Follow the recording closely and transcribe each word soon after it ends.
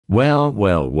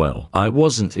Well, I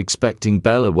wasn't expecting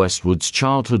Bella Westwood's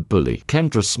childhood bully,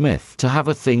 Kendra Smith, to have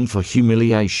a thing for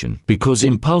humiliation, because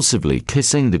impulsively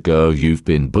kissing the girl you've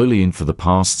been bullying for the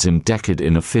past decade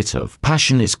in a fit of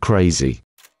passion is crazy.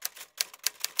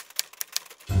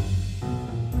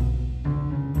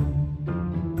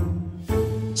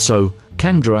 So,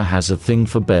 Kendra has a thing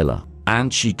for Bella,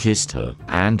 and she kissed her,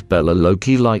 and Bella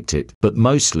low-key liked it, but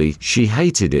mostly she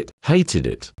hated it.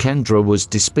 Kendra was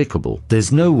despicable.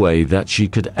 There's no way that she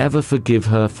could ever forgive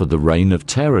her for the reign of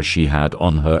terror she had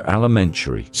on her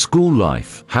elementary school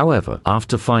life. However,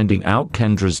 after finding out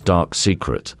Kendra's dark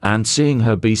secret, and seeing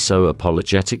her be so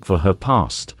apologetic for her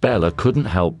past, Bella couldn't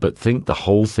help but think the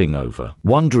whole thing over,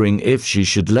 wondering if she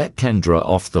should let Kendra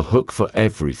off the hook for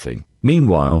everything.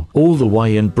 Meanwhile, all the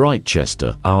way in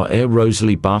Britechester, our Heir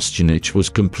Rosalie Bastianich was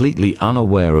completely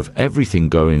unaware of everything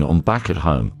going on back at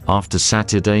home. After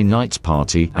Saturday night's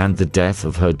party and the death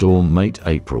of her dorm mate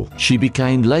April, she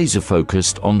became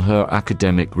laser-focused on her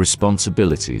academic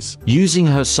responsibilities, using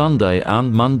her Sunday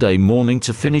and Monday morning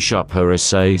to finish up her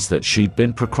essays that she'd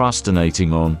been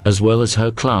procrastinating on, as well as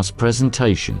her class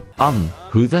presentation.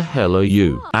 Who the hell are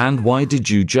you? And why did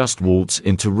you just waltz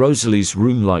into Rosalie's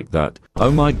room like that?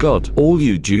 Oh my god, all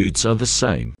you dudes are the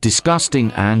same.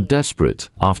 Disgusting and desperate.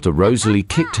 After Rosalie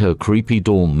kicked her creepy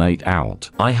dorm mate out,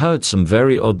 I heard some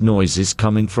very odd noises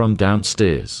coming from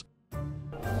downstairs.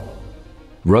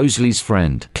 Rosalie's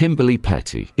friend, Kimberly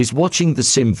Petty, is watching the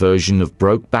sim version of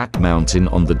Brokeback Mountain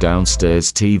on the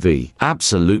downstairs TV.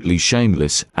 Absolutely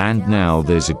shameless, and now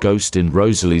there's a ghost in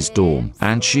Rosalie's dorm,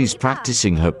 and she's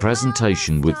practicing her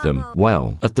presentation with them.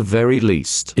 Well, at the very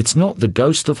least, it's not the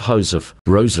ghost of Joseph.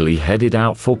 Rosalie headed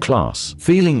out for class,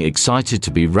 feeling excited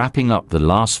to be wrapping up the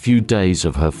last few days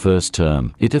of her first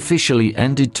term. It officially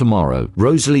ended tomorrow,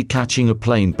 Rosalie catching a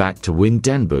plane back to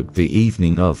Windenburg the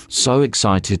evening of. So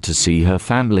excited to see her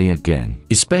family again,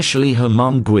 especially her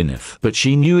mum Gwyneth, but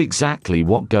she knew exactly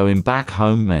what going back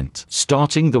home meant,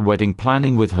 starting the wedding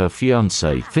planning with her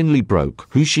fiancé, Finley Broke,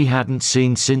 who she hadn't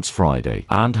seen since Friday,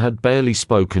 and had barely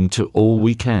spoken to all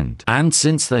weekend. And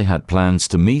since they had plans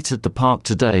to meet at the park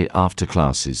today after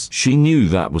classes, she knew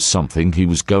that was something he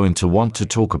was going to want to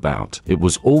talk about. It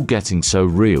was all getting so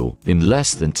real. In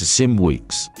less than 2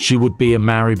 weeks, she would be a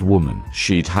married woman,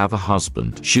 she'd have a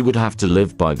husband, she would have to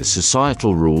live by the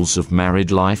societal rules of marriage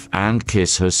life and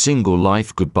kiss her single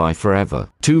life goodbye forever.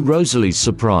 To Rosalie's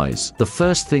surprise, the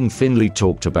first thing Finley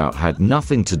talked about had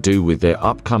nothing to do with their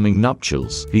upcoming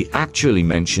nuptials. He actually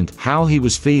mentioned how he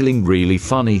was feeling really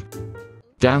funny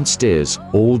downstairs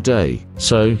all day.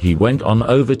 So he went on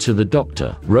over to the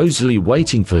doctor, Rosalie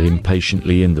waiting for him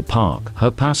patiently in the park,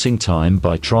 her passing time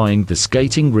by trying the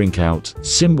skating rink out,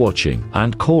 sim watching,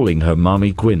 and calling her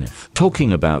mummy Gwyneth,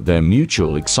 talking about their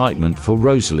mutual excitement for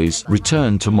Rosalie's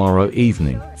return tomorrow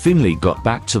evening. Finley got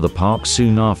back to the park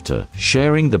soon after,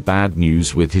 sharing the bad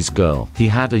news with his girl. He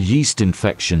had a yeast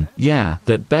infection. Yeah,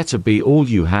 that better be all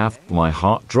you have. My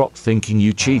heart dropped thinking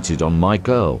you cheated on my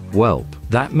girl. Welp.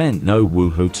 That meant no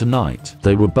woohoo tonight.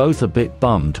 They were both a bit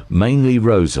bummed, mainly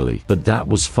Rosalie, but that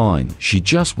was fine. She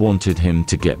just wanted him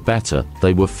to get better.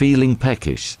 They were feeling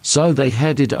peckish, so they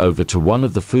headed over to one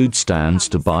of the food stands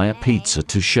to buy a pizza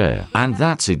to share. And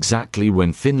that's exactly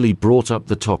when Finley brought up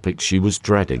the topic she was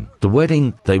dreading, the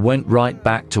wedding. They went right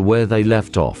back to where they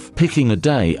left off, picking a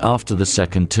day after the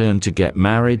second term to get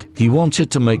married. He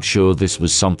wanted to make sure this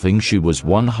was something she was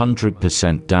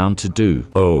 100% down to do.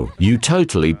 Oh, you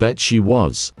totally bet she was.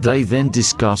 They then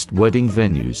discussed wedding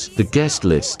venues, the guest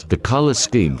list, the color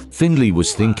scheme. Finley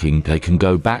was thinking they can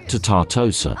go back to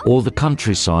Tartosa, or the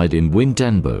countryside in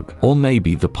Windenburg, or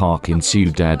maybe the park in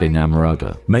Ciudad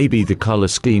Enamorada. Maybe the color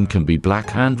scheme can be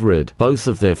black and red, both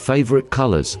of their favorite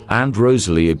colors, and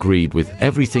Rosalie agreed with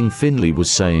everything Finley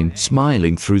was saying,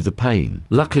 smiling through the pain.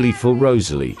 Luckily for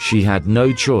Rosalie, she had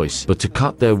no choice but to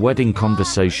cut their wedding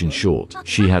conversation short.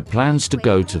 She had plans to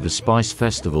go to the Spice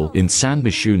Festival in San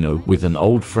Myshuno with an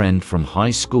old friend from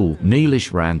high school,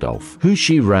 Neelesh Randolph, who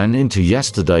she ran into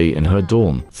yesterday in her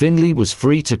dorm. Finley was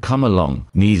free to come along.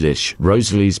 Neelesh,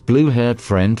 Rosalie's blue-haired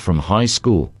friend from high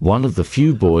school, one of the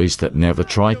few boys that never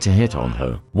tried to hit on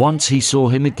her. Once he saw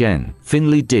him again,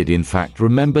 Finley did in fact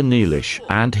remember Neelesh,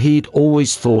 and he'd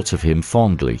always thought of him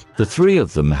fondly. The three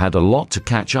of them had a lot to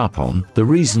catch up on. The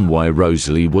reason why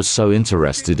Rosalie was so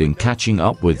interested in catching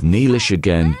up with Neelesh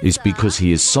again is because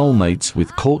he is soulmates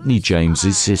with Courtney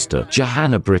James's sister,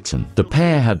 Johanna Britton. The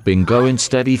pair had been going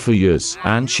steady for years,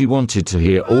 and she wanted to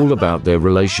hear all about their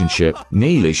relationship.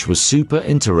 Neelesh was super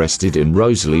interested in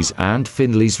Rosalie's and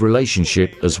Finley's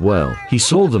relationship as well. He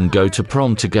saw them go to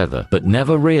prom together, but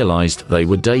never realized they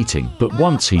were dating. But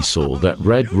once he saw that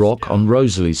red rock on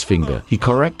Rosalie's finger, he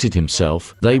corrected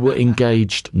himself. They were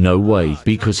engaged. No way,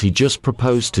 because he just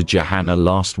proposed to Johanna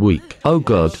last week. Oh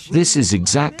god, this is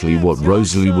exactly what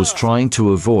Rosalie was trying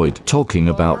to avoid, talking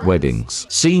about weddings.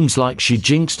 Seems like she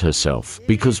jinxed herself,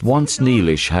 because once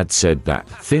Neelesh had said that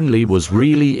Finley was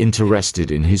really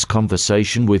interested in his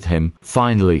conversation with him.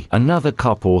 Finally, another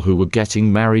couple who were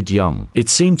getting married young. It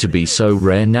seemed to be so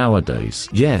rare nowadays.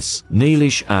 Yes,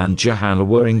 Neelesh and Johanna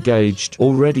were engaged,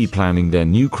 already planning their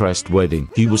new crest wedding.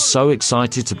 He was so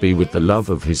excited to be with the love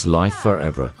of his life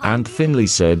forever, and Finley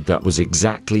said that was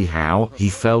exactly how he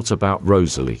felt about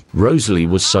Rosalie. Rosalie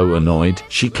was so annoyed.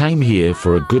 She came here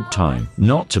for a good time,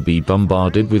 not to be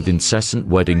bombarded with incessant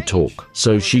wedding talk.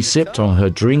 So she sipped on her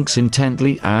drinks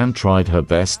intently and tried her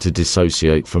best to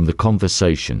dissociate from the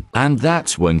conversation. And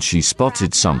that's when she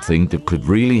spotted something that could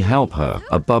really help her: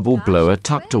 a bubble blower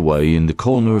tucked away in the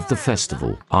corner of the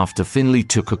festival. After Finley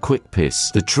took a quick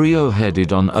piss, the trio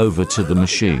headed on over to the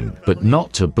machine, but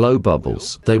not to blow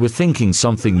bubbles. They were thinking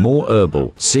something more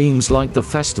herbal. Seems like the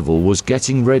festival was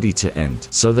getting ready to end,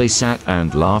 so they sat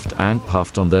and laughed and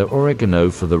puffed on their oregano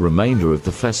for the remainder of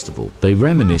the festival. They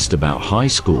reminisced about high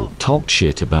school, talked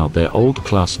shit about their old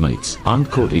classmates, and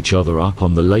caught each other up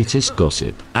on the latest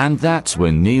gossip. And that's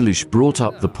when Neelesh brought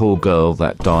up the poor girl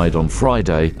that died on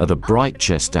Friday at a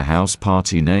Britechester house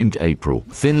party named April.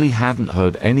 Finley hadn't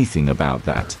heard anything about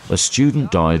that. A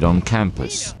student died on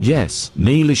campus. Yes,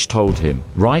 Neelesh told him,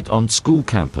 right on school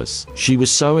campus. She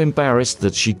was so embarrassed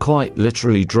that she quite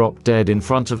literally dropped dead in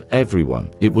front of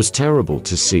everyone. It was terrible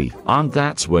to see. And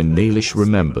that's when Neelesh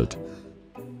remembered.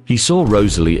 He saw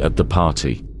Rosalie at the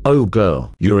party. Oh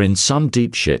girl, you're in some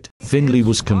deep shit. Finley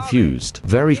was confused,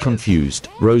 very confused.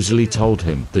 Rosalie told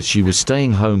him that she was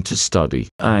staying home to study,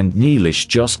 and Neelesh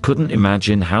just couldn't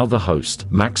imagine how the host,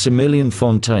 Maximilian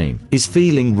Fontaine, is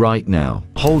feeling right now.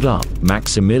 Hold up,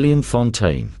 Maximilian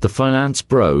Fontaine, the finance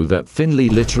bro that Finley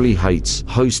literally hates,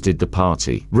 hosted the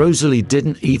party. Rosalie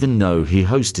didn't even know he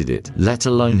hosted it, let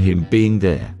alone him being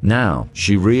there. Now,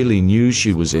 she really knew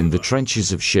she was in the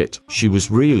trenches of shit. She was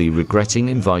really regretting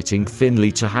inviting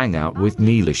Finley to hang out with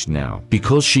Neelesh now,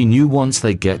 because she knew once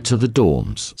they get to the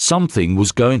dorms, something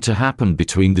was going to happen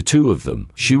between the two of them.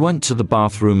 She went to the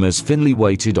bathroom as Finley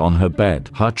waited on her bed,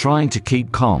 her trying to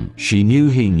keep calm. She knew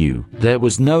he knew. There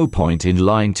was no point in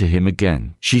lying to him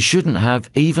again. She shouldn't have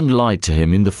even lied to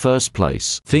him in the first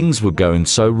place. Things were going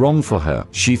so wrong for her.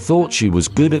 She thought she was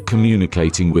good at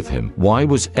communicating with him. Why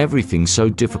was everything so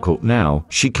difficult now?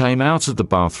 She came out of the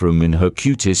bathroom in her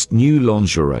cutest new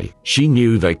lingerie. She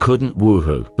knew they couldn't woo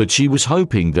her, but she was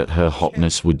hoping that her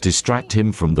hotness would distract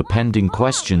him from the pending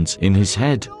questions in his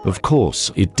head. Of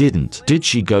course, it didn't. Did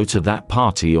she go to that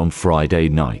party on Friday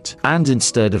night? And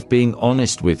instead of being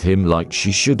honest with him like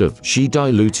she should have, she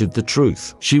diluted the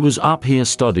truth. She was up here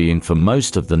studying for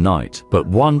most of the night, but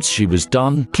once she was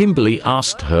done, Kimberly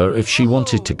asked her if she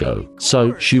wanted to go.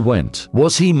 So she went.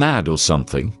 Was he mad or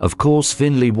something? Of course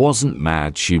Finley wasn't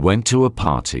mad. She went to a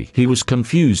party. He was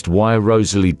confused why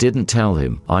Rosalie didn't tell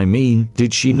him. I mean,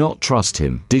 did she not trust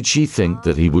him? Did she think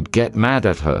that he would get mad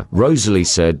at her? Rosalie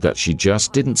said that she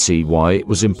just didn't see why it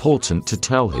was important to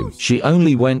tell him. She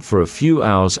only went for a few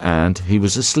hours and he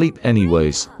was asleep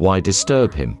anyways. Why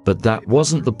disturb him? But that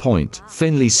wasn't the point.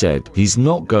 Finley said he's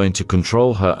not going to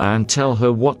control her and tell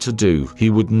her what to do. He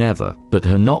would never. But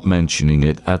her not mentioning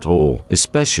it at all,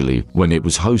 especially when it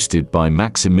was hosted by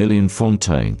Maximilian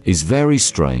Fontaine, is very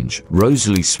strange.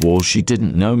 Rosalie swore she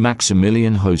didn't know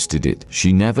Maximilian hosted it.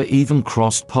 She never even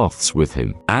crossed paths with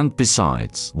him. And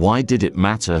besides, why did it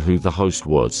matter who the host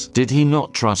was? Did he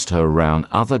not trust her around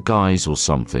other guys or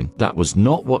something? That was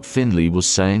not what Finley was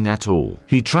saying at all.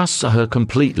 He trusts her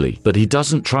completely, but he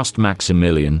doesn't trust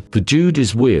Maximilian. The dude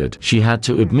is weird. She had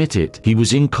to admit it. He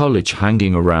was in college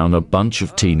hanging around a bunch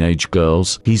of teenage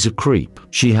girls. He's a creep.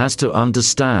 She has to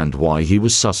understand why he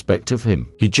was suspect of him.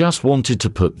 He just wanted to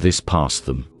put this past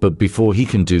them. But before he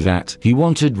can do that, he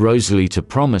wanted Rosalie to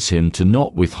promise him to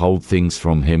not withhold things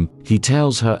from him. He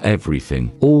tells her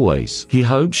everything, always. He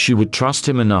hopes she would trust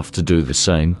him enough to do the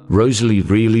same. Rosalie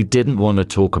really didn't want to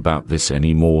talk about this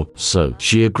anymore, so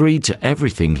she agreed to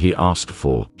everything he asked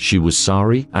for. She was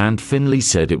sorry, and Finley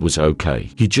said it was okay.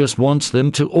 He just wants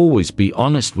them to always be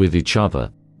honest with each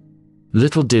other.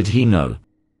 Little did he know,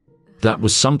 that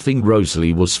was something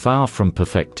Rosalie was far from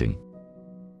perfecting.